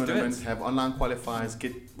local tournament, have online qualifiers,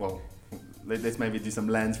 let's maybe do some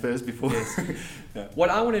LANs first before. Yes. What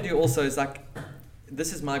I want to do also is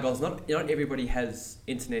this is my goal. Not everybody has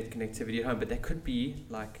internet connectivity at home, but that could be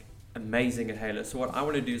amazing at Halo. So what I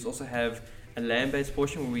want to do is also have a LAN-based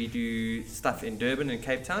portion where we do stuff in Durban and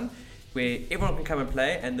Cape Town, where everyone can come and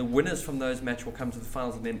play, and the winners from those matches will come to the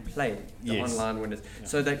finals and then play the online winners. Yeah.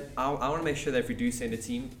 So that I want to make sure that if we do send a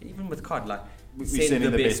team, even with COD, we send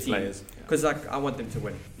the best players, because I want them to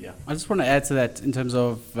win. Yeah. I just want to add to that in terms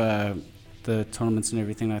of the tournaments and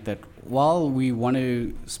everything like that. While we want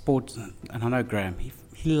to sport, and I know Graham,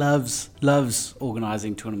 he loves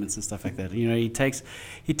organising tournaments and stuff like that. He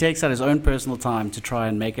takes out his own personal time to try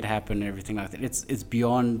and make it happen and everything like that. It's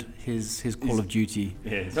beyond his Call of Duty,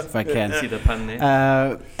 if I can see the pun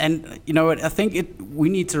there. And you know what? I think we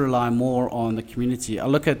need to rely more on the community. I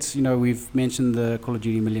look at we've mentioned the Call of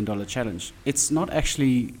Duty $1 Million Challenge. It's not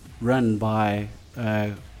actually run by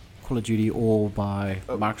Call of Duty or by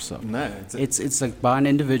Microsoft. No, It's like by an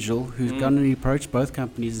individual who's gone and approached both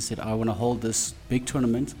companies and said, I want to hold this big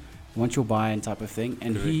tournament, want your buy-in type of thing,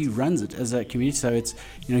 and he runs it as a community. So it's,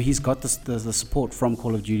 he's got the support from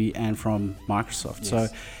Call of Duty and from Microsoft. Yes. So,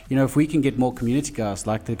 if we can get more community guys,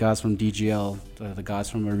 like the guys from DGL, the guys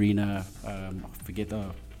from Arena, I forget the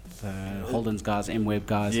Holden's guys, MWeb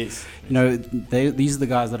guys, yes. These are the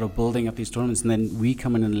guys that are building up these tournaments, and then we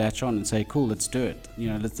come in and latch on and say, cool, let's do it.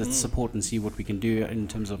 Let's support and see what we can do in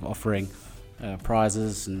terms of offering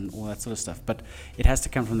prizes and all that sort of stuff. But it has to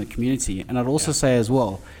come from the community. And I'd also say as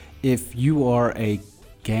well, if you are a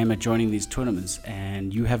gamer joining these tournaments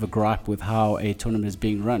and you have a gripe with how a tournament is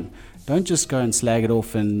being run, don't just go and slag it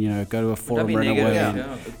off and go to a forum run away.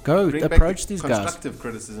 Go approach these guys. Constructive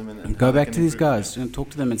criticism and go back to these guys and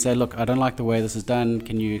talk to them and say, look, I don't like the way this is done.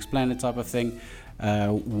 Can you explain it, type of thing?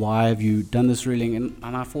 Why have you done this ruling? And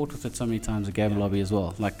I fought with it so many times at Game Lobby as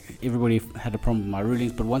well. Like, everybody had a problem with my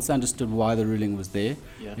rulings, but once they understood why the ruling was there,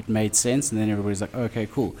 it made sense, and then everybody's like, okay,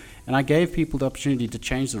 cool. And I gave people the opportunity to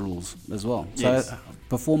change the rules as well. Yes. So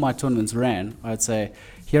before my tournaments ran, I'd say,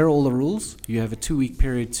 here are all the rules. You have a 2-week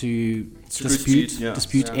period to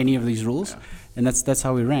dispute any of these rules. And that's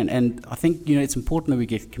how we ran. And I think, it's important that we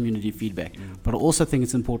get community feedback. But I also think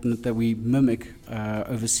it's important that we mimic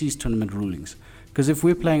overseas tournament rulings. Because if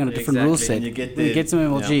we're playing on a different rule set, you when you get to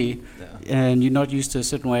MLG and you're not used to a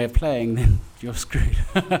certain way of playing, then you're screwed.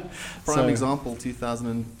 Prime example,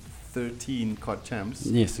 2013 COD Champs.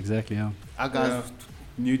 Yes, exactly. Yeah. Our guys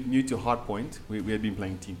new to Hardpoint. We had been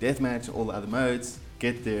playing Team Deathmatch, all the other modes.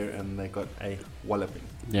 Get there and they got a walloping.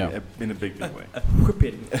 In a big way.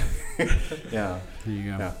 Whipping. Yeah. There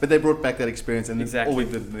you go. Yeah. But they brought back that experience, and Exactly. all we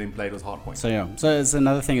did then played was Hardpoint. So it's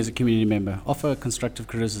another thing as a community member. Offer constructive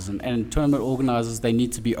criticism. And tournament organizers, they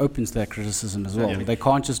need to be open to that criticism as well. Yeah. They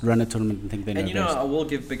can't just run a tournament and think they know And best. I will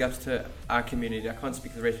give big ups to our community. I can't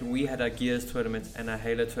speak for the rest, but we had our Gears tournament and our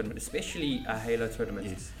Halo tournament, especially our Halo tournament.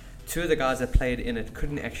 Yes. Two of the guys that played in it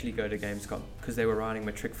couldn't actually go to Gamescom because they were riding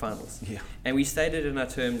matric finals. Yeah. And we stated in our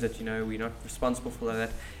terms that, we're not responsible for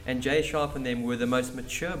that. And Jay Sharp and them were the most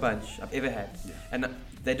mature bunch I've ever had. Yeah. And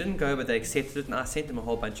they didn't go, but they accepted it. And I sent them a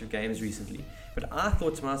whole bunch of games recently. But I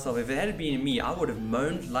thought to myself, if it had been me, I would have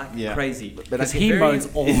moaned like crazy. But Because he moans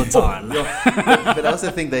all the time. But I also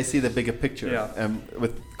think they see the bigger picture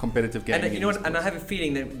with competitive gaming. And you know what? And I have a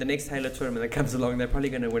feeling that the next Halo tournament that comes along, they're probably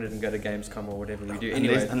going to win it and go to Gamescom or whatever we do.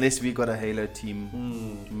 Anyway, unless we got a Halo team.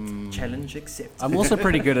 challenge accepted. I'm also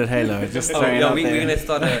pretty good at Halo. Just Oh, throwing it out we're there. going to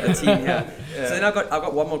start a team here. So then I've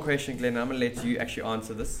got one more question, Glenn. I'm going to let you actually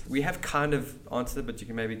answer this. We have kind of answered it, but you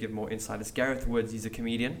can maybe give more insight. It's Gareth Woods. He's a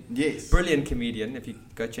comedian. Yes. Brilliant comedian. If you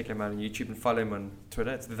go check him out on YouTube and follow him on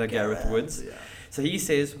Twitter, it's the Gareth Woods. Yeah. So he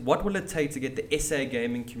says, what will it take to get the SA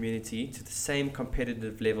gaming community to the same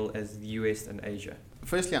competitive level as the US and Asia?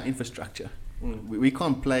 Firstly, our infrastructure. We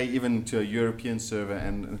can't play even to a European server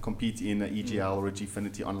and compete in an EGL or a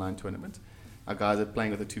Gfinity online tournament. Our guys are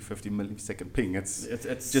playing with a 250 millisecond ping. It's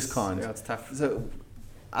just can't. Yeah, it's tough. So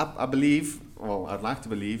I believe, well, I'd like to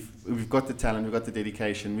believe, we've got the talent, we've got the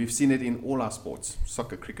dedication. We've seen it in all our sports,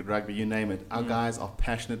 soccer, cricket, rugby, you name it. Our guys are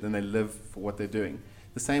passionate and they live for what they're doing.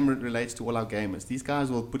 The same relates to all our gamers. These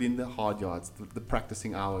guys will put in the hard yards, the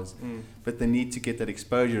practicing hours, but they need to get that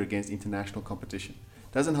exposure against international competition.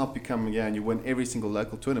 Doesn't help you come and you win every single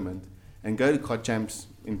local tournament and go to COD Champs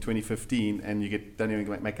in 2015 and you don't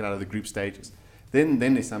even make it out of the group stages. Then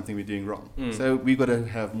there's something we're doing wrong. So we've got to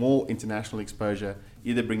have more international exposure,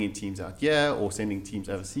 either bringing teams out here or sending teams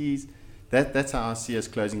overseas. That's how I see us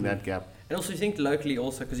closing that gap. And also, think locally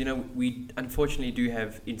also, because, we unfortunately do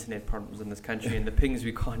have internet problems in this country and the pings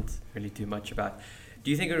we can't really do much about. Do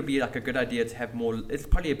you think it would be like a good idea to have more? It's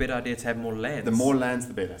probably a better idea to have more lands. The more lands,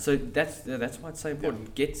 the better. So that's why it's so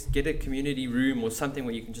important. Get a community room or something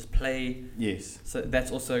where you can just play. Yes. So that's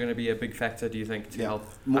also going to be a big factor, do you think, to help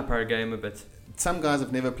up our game a bit? Some guys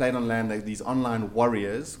have never played on LAN, like these online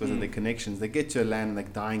warriors, because of their connections. They get to a LAN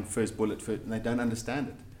like dying first bullet first, and they don't understand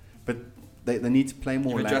it. But they need to play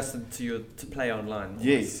more You've LAN. adjusted to play online.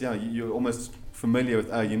 Yes, you're almost familiar with,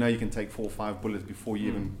 you can take 4 or 5 bullets before you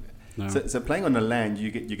even... No. So playing on a LAN, you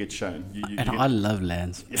get shown. I love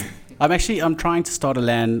LANs. I'm trying to start a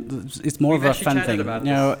LAN. It's more We've of a actually fun chatted thing, about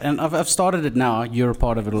and I've started it now. You're a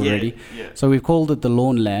part of it already. Yeah. So we've called it the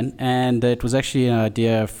Lawn LAN, and it was actually an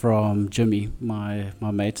idea from Jimmy, my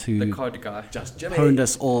mate, who The COD guy. Just Jimmy. honed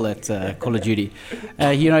us all at Call of Duty.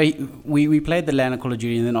 We played the LAN at Call of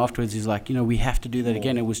Duty, and then afterwards he's like, we have to do that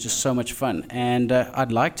again. It was just so much fun, and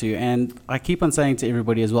I'd like to. And I keep on saying to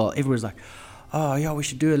everybody as well. Everybody's like, oh yeah, we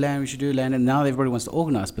should do a LAN, and now everybody wants to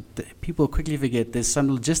organize, but people quickly forget there's some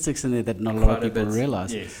logistics in there that not a lot of people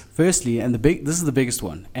realize. Yes. Firstly, and this is the biggest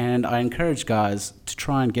one, and I encourage guys to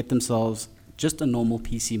try and get themselves just a normal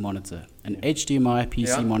PC monitor, an HDMI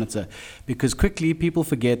PC monitor, because quickly people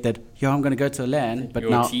forget that, I'm going to go to a LAN, but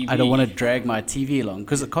Your now TV. I don't want to drag my TV along,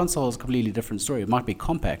 because the console is a completely different story. It might be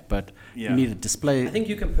compact, but you need a display. I think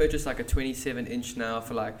you can purchase like a 27-inch now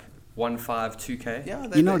for like 2K. Yeah,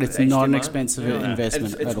 You know what? It's not an HDMI. expensive Yeah.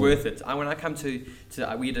 investment It's at all. worth it. When I come to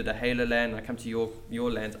we did a Halo LAN. I come to your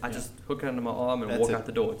LANs. I just hook it under my arm and That's walk it. out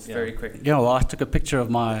the door. It's Yeah. very quick. Yeah, well, I took a picture of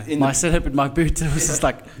my setup in my boot. It was just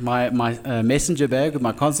like my messenger bag with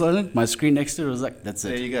my console in it, my screen next to it. It was like, that's it.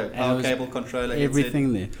 There you go. And it Power was cable controller.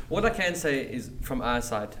 everything there. What I can say is from our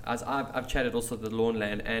side, as I've chatted also the Lawn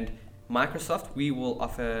LAN and Microsoft, we will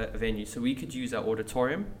offer a venue, so we could use our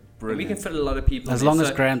auditorium. And we can fit a lot of people. As in there. long as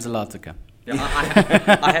So- Graham's allowed to come. Yeah,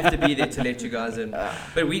 I have to be there to let you guys in.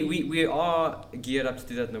 But we are geared up to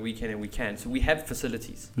do that on the weekend, and we can. So we have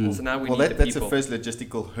facilities. So now we need the that's people. the first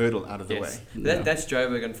logistical hurdle out of the way. That's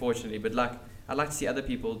Joburg, unfortunately. But like, I'd like to see other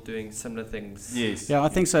people doing similar things. Yes. Yeah, I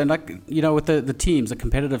think so. And like, with the teams, the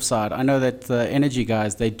competitive side, I know that the Energy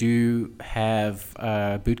guys, they do have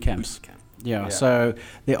boot camps. Yeah, so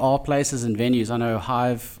there are places and venues. I know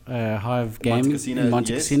Hive Game in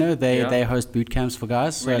Monte Casino. They host boot camps for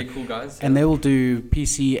guys. So, Really cool guys. and they will do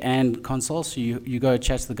PC and console. So you go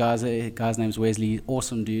chat to the guys. The guy's name's Wesley.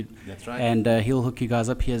 Awesome dude. That's right. And he'll hook you guys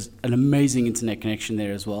up. He has an amazing internet connection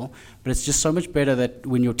there as well. But it's just so much better that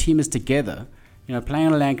when your team is together, playing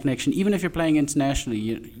on a LAN connection, even if you're playing internationally,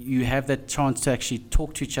 you have that chance to actually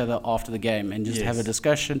talk to each other after the game and just have a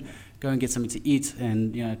discussion, go and get something to eat,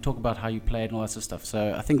 and talk about how you played and all that sort of stuff.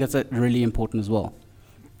 So I think that's really important as well.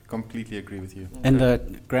 Completely agree with you. Okay.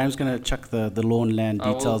 And Graham's going to chuck the Lawn LAN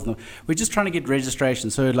details. We're just trying to get registration,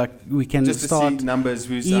 so like we can Just start to see numbers,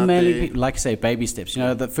 who's out emailing there. people, like I say, baby steps.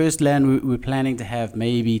 The first LAN we're planning to have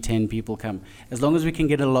maybe 10 people come. As long as we can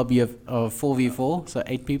get a lobby of 4v4, so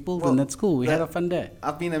 8 people, then that's cool. We had a fun day.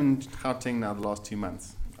 I've been in Gauteng now the last 2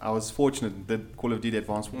 months. I was fortunate that Call of Duty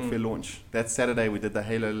Advanced Warfare launch. That Saturday we did the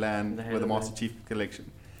Halo LAN with the Master Chief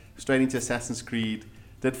Collection. Straight into Assassin's Creed,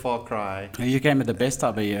 did Far Cry. You came at the best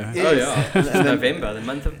time of year. Oh yeah, it's November, the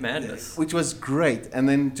month of madness. Which was great. And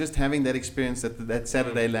then just having that experience at that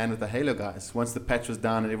Saturday LAN with the Halo guys, once the patch was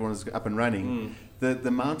down and everyone was up and running, the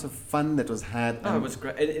amount of fun that was had. Oh, it was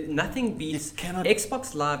great. Nothing beats.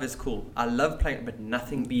 Xbox Live is cool. I love playing, but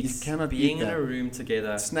nothing beats being in a room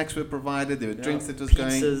together. Snacks were provided. There were drinks that was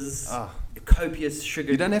pizzas, going. Copious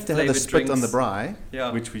sugar. You don't have to have the spit on the braai,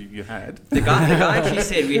 Yeah. which you had. The guy actually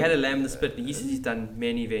said we had a lamb in the spit, and he says he's done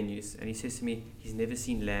many venues, and he says to me he's never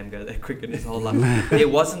seen lamb go that quick in his whole life. There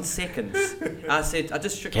wasn't seconds. I said I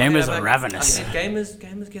just shook my head. Gamers I'm are like, ravenous. I said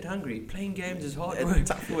gamers get hungry. Playing games is hard work.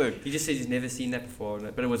 Tough work. He just says he's never seen that before,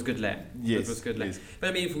 but it was good lamb. Yes, it was good lamb. yes. But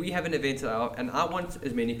I mean, if we have an event and I want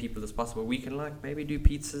as many people as possible, we can like maybe do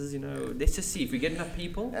pizzas. Let's just see if we get enough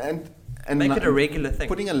people. And make it a regular thing.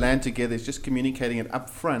 Putting a LAN together is just communicating it up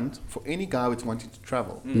front for any guy who's wanting to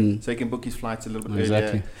travel. So he can book his flights a little bit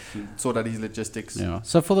earlier, sort out his logistics. Yeah.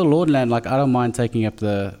 So for the Lord LAN, like I don't mind taking up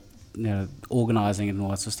the organizing and all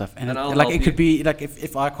that sort of stuff. And it could be like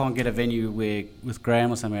if I can't get a venue with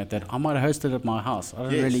Graham or something like that, I might host it at my house. I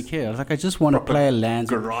don't really care. I just want to play a LAN.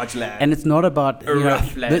 Garage LAN. And it's not about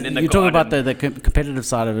rough LAN in the you're talking about garden. the competitive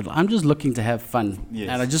side of it. I'm just looking to have fun. Yes.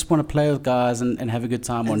 And I just want to play with guys and have a good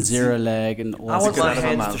time on zero lag and all I that want stuff. my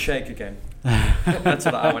hands to shake again. That's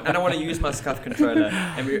what I want. And I want to use my scuff controller.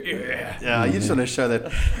 And You just want to show that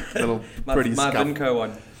little pretty my scuff. Vinco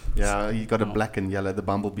one. Yeah, you got a black and yellow, the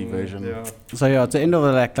Bumblebee version. Yeah. So yeah, to end of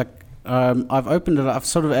the I've opened it. I've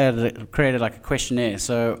sort of created like a questionnaire.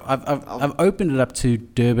 So I've opened it up to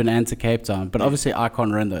Durban and to Cape Town, but obviously I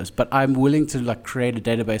can't run those. But I'm willing to create a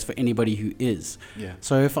database for anybody who is. Yeah.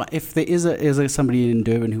 So if there is somebody in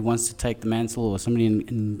Durban who wants to take the mantle, or somebody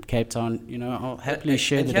in Cape Town, I'll happily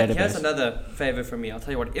share the database. Here's another favor from me. I'll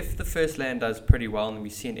tell you what. If the first LAN does pretty well and we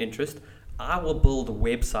see an interest, I will build a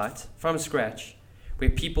website from scratch, where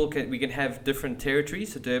we can have different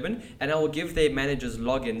territories to Durban, and I will give their managers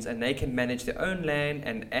logins, and they can manage their own LAN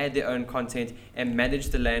and add their own content and manage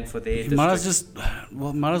the LAN for their district.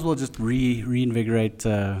 Might as well just reinvigorate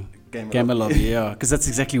Gamer Lobby, because that's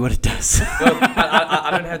exactly what it does. Well, I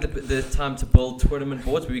don't have the time to build tournament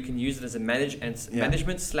boards, but we can use it as a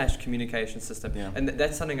management/communication system, and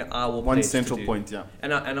that's something that I will one central point,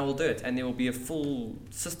 and I will do it, and there will be a full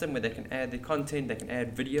system where they can add their content, they can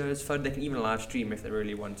add videos, photos, they can even live stream if they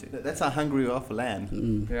really want to. That's how hungry we are for LAN.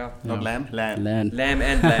 Not lamb, LAN. LAN. Lamb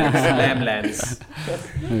and lambs, lamb lands.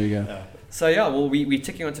 There we go. So yeah, well, we're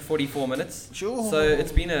ticking on to 44 minutes. Sure. So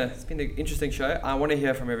it's been an interesting show. I want to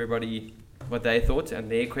hear from everybody what they thought and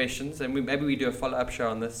their questions, and maybe we do a follow-up show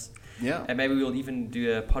on this. Yeah. And maybe we'll even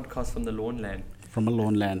do a podcast from the lawn land. From a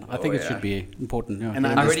lawn land. I think it yeah. should be important. Yeah. And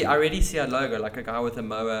I already see a logo, like a guy with a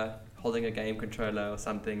mower holding a game controller or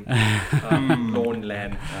something. Lawn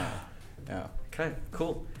land. Yeah. Okay,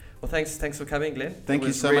 cool. Well, thanks for coming, Glenn. Thank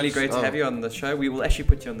you so much. It was really great to have you on the show. We will actually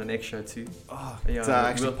put you on the next show too. Oh, Yeah, it's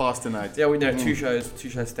actually passed tonight. Yeah, we know two shows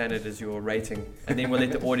standard is your rating, and then we'll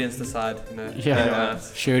let the audience decide. You know, Yeah.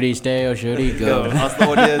 Should he stay or should he go? Ask the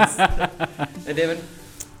audience. And Devin,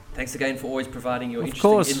 thanks again for always providing your Of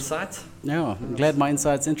interesting course. insight. Yeah, I'm glad my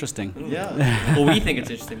insight's interesting. Yeah. Well, we think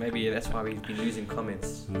it's interesting. Maybe that's why we've been losing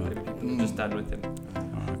comments. Maybe people are just done with them.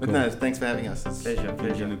 But no, thanks for having us. It's Pleasure.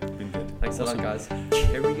 been good. Thanks a lot, guys.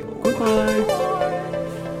 Cheerio. Goodbye.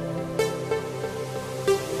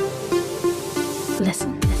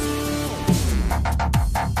 Listen.